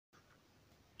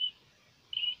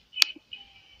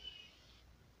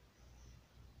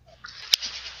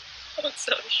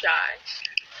so shy.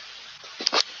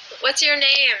 What's your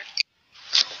name?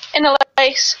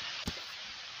 Annalise.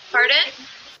 Pardon?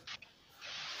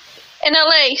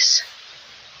 Annalise.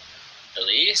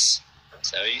 Elise?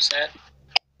 Is that what you said?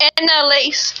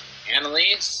 Annalise.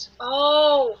 Annalise?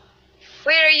 Oh.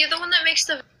 Wait, are you the one that makes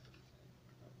the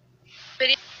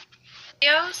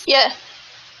videos? Yeah.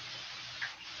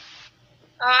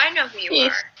 Oh, I know who you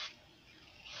Yes. are.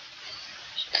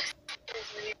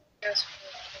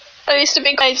 I used to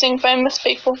be amazing famous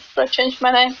people, but I changed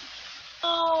my name.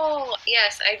 Oh,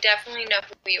 yes, I definitely know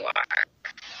who you are.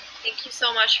 Thank you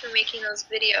so much for making those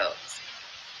videos.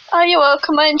 Oh, you're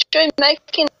welcome. I enjoy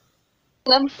making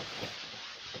them.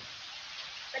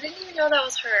 I didn't even know that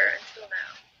was her until now.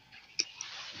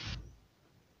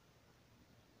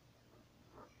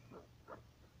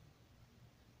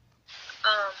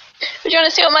 Do you want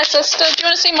to see what my sister? Do you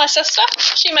want to see my sister?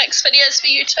 She makes videos for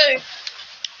you too.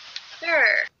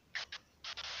 Sure.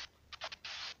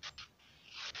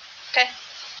 Okay.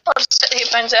 I'll just put the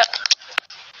headphones out.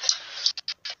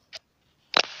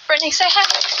 Brittany, say hi.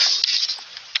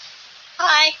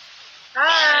 Hi.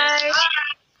 Hi.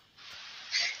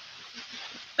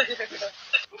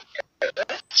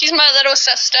 She's my little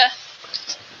sister.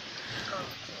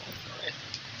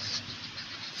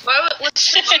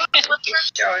 What's her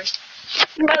story?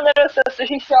 My little sister,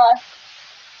 she's shy.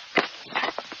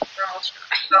 We're all shy.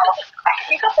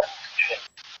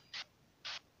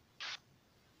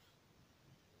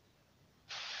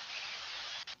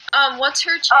 What's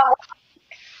her channel?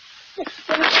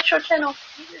 What's your channel?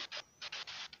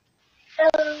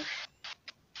 Hello.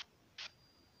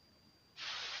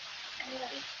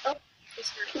 Oh,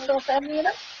 she's all family in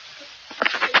it?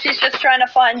 She's just trying to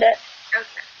find it.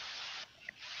 Okay.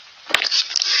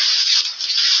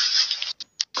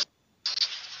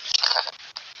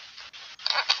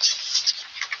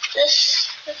 This.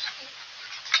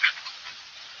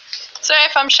 Sorry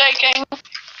if I'm shaking.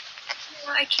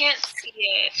 Well, I can't see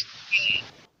it.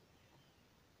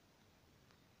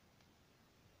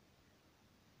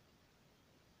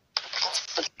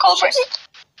 What's it called, Brittany?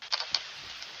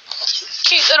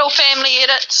 Cute little family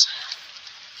edits.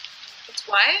 It's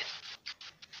what?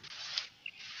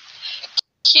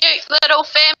 Cute little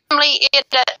family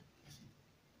edit.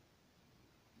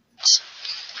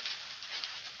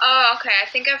 Oh, okay. I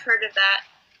think I've heard of that.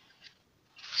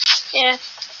 Yeah.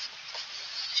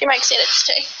 She makes edits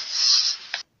too.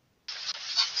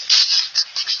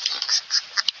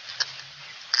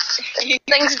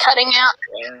 Things cutting out.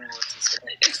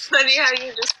 It's funny how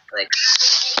you just like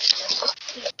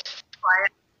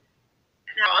quiet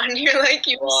now and you're like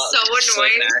so It's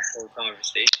annoying. like an actual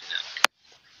conversation now.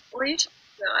 What are you talking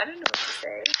about? I don't know what to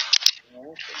say.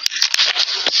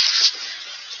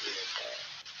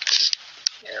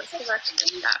 Yeah, let's go back to the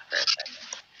chat for a second.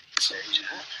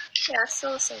 Yeah,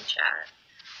 still the same chat.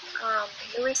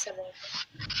 Louis said anything.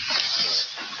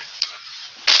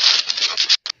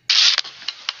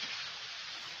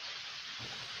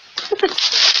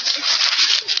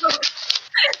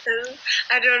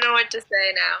 I don't know what to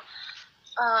say now.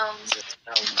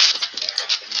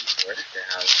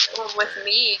 Well, with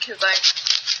me, because I'm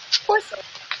so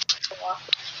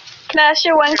Can I ask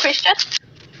you one question?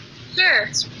 Sure.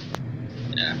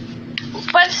 Yeah.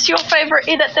 What's your favorite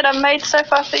edit that I've made so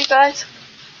far for you guys?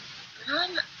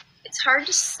 It's hard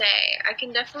to say. I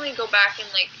can definitely go back and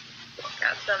like look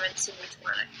at them and see which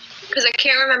one. Because I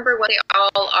can't remember what they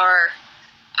all are.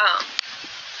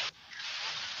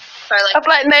 I've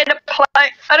like made a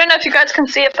I don't know if you guys can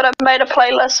see it, but I've made a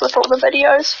playlist with all the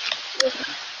videos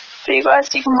for you guys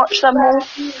so you can watch them all.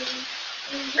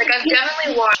 Like I've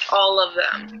definitely watched all of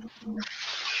them.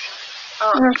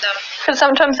 Because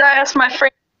sometimes I ask my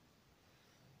friends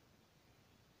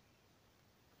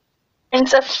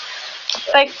if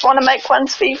they want to make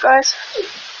ones for you guys.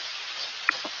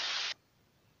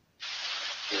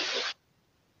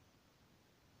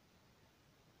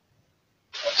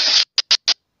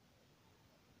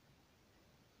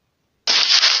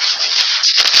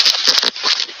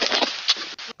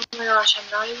 Oh my gosh, I'm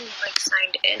not even like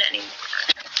signed in anymore.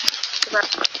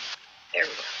 There we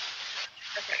go.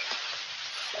 Okay.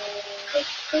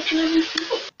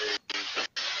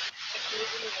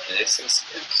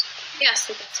 Yes,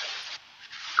 we can see.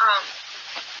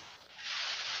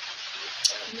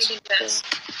 Let me do this.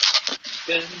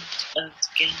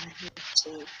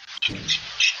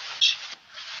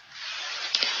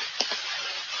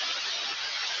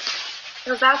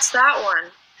 Oh, that's that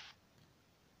one.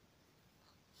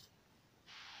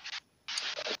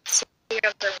 Let's see the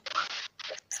other one.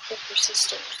 Let's look for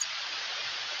sisters.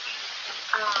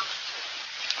 I'm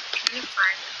trying to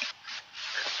find it.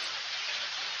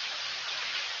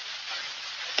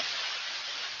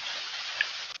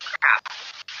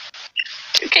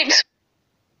 keeps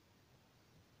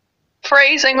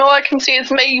freezing. All I can see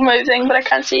is me moving, but I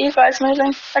can't see you guys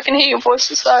moving. I can hear your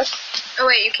voices though. Oh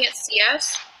wait, you can't see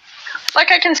us?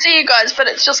 Like I can see you guys, but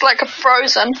it's just like a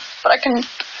frozen. But I can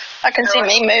see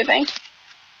me moving.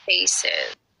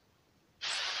 Faces.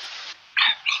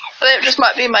 But it just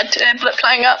might be my tablet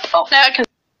playing up. Oh, now I can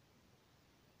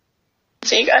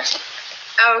see you guys.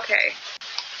 Oh, okay.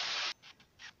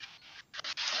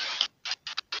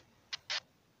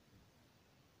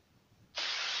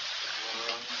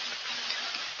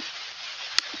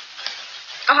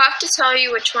 I'll have to tell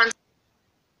you which one's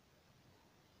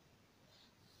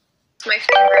my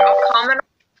favorite. I'll comment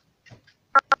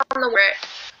on the word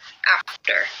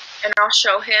after, and I'll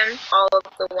show him all of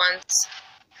the ones,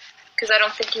 because I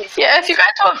don't think he's... Yeah, if you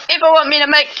guys ever want me to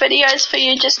make videos for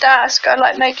you, just ask. I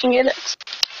like making edits.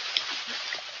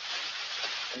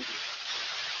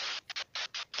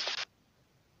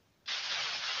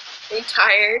 Are you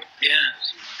tired? Yeah.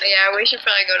 Yeah, we should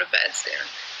probably go to bed soon.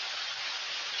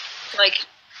 Like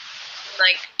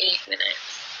 8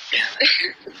 minutes. Yeah.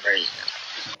 Right.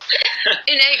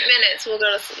 In 8 minutes, we'll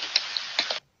go to sleep.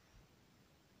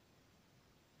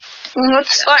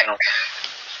 It's like,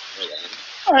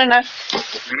 I don't know.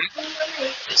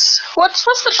 What's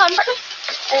the time, Brittany?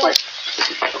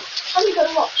 Have you got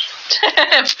a watch?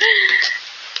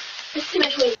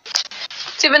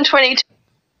 7:22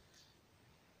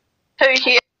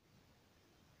 here.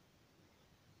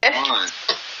 Come on.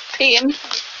 PM.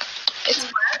 It's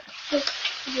what?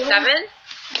 7?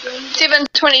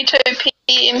 7:22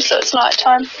 PM, so it's night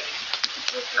time.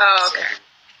 Oh, okay.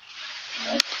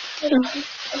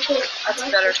 Okay. That's a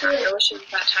better time. I wish it was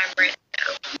that time right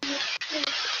now.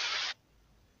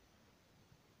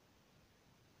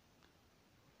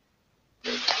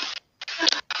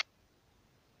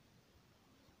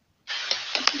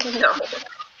 No.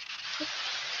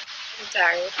 I'm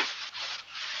tired.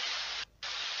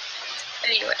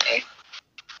 Anyway.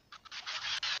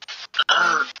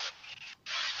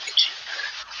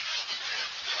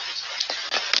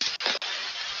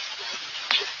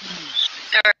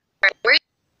 Alright, where are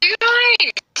you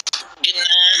going? Good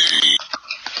night.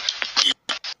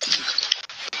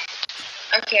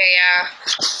 Okay, yeah.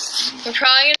 We're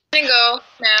probably gonna go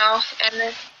now and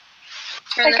then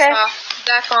turn this off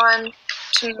back on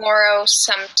tomorrow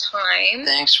sometime.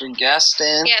 Thanks for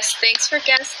guesting. Yes, thanks for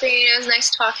guesting. It was nice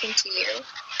talking to you.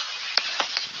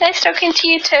 Nice talking to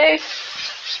you too.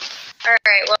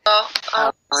 Alright, well, I'll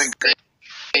Have a great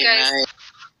see you guys.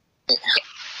 night.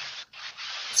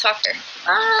 Talk to her.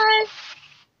 Bye!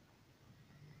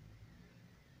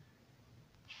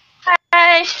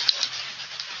 Bye.